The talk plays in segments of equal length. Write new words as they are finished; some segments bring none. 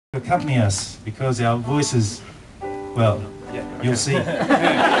accompany us because our voices, well, you'll see. Of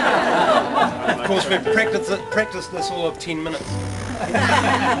course, we've practiced this all of 10 minutes.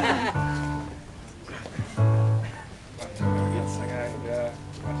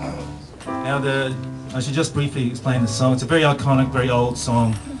 Now, I should just briefly explain the song. It's a very iconic, very old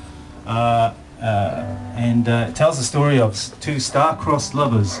song, and it tells the story of two star-crossed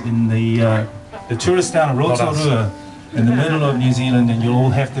lovers in the tourist town of Rotorua, in the middle of New Zealand, and you'll all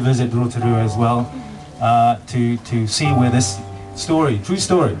have to visit Rotorua as well to see where this story, true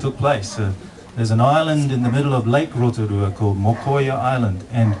story, took place. There's an island in the middle of Lake Rotorua called Mokoia Island,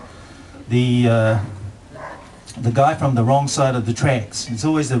 and the guy from the wrong side of the tracks, it's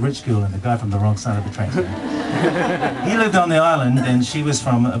always the rich girl and the guy from the wrong side of the tracks. He lived on the island, and she was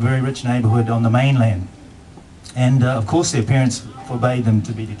from a very rich neighborhood on the mainland. And of course their parents forbade them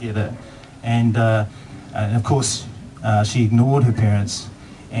to be together, and of course she ignored her parents,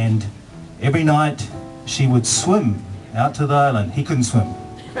 and every night she would swim out to the island. He couldn't swim.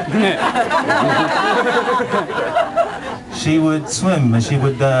 She would swim, and she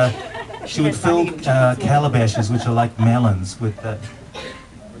would fill calabashes, which are like melons, with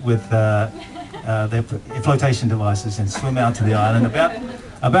their flotation devices, and swim out to the island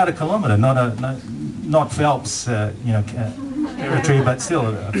about a kilometre, not Phelps, territory, but still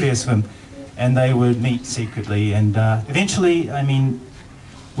a fair swim. And they would meet secretly, and eventually, I mean,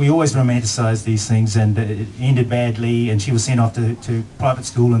 we always romanticise these things, and it ended badly, and she was sent off to private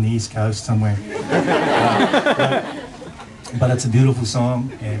school on the East Coast somewhere. But it's a beautiful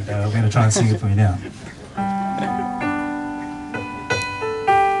song, and we're going to try and sing it for you now.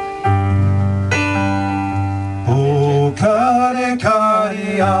 O kare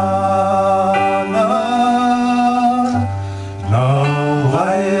kare ana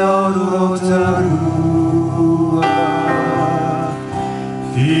nawai o Rotorua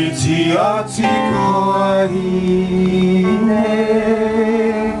Iti ati ko ahine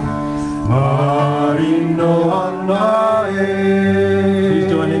Marino anae. Please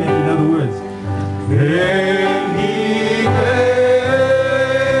join in if you know the words.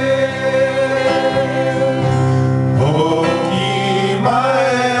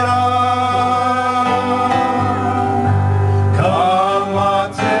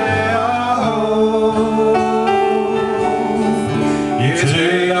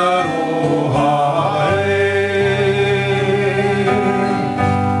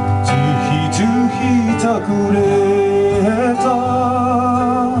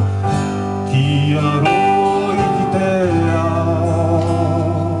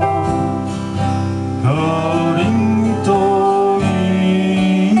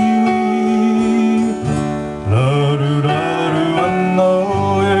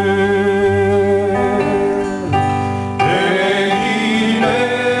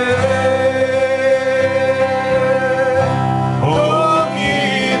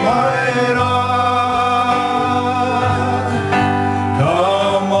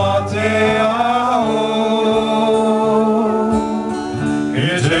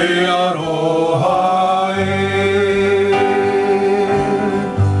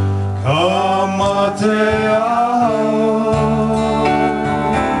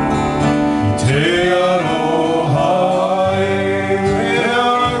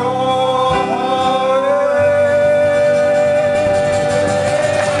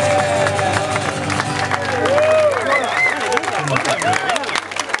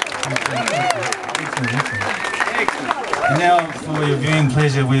 And now, for your viewing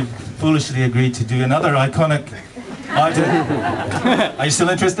pleasure, we've foolishly agreed to do another iconic item. Are you still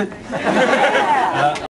interested?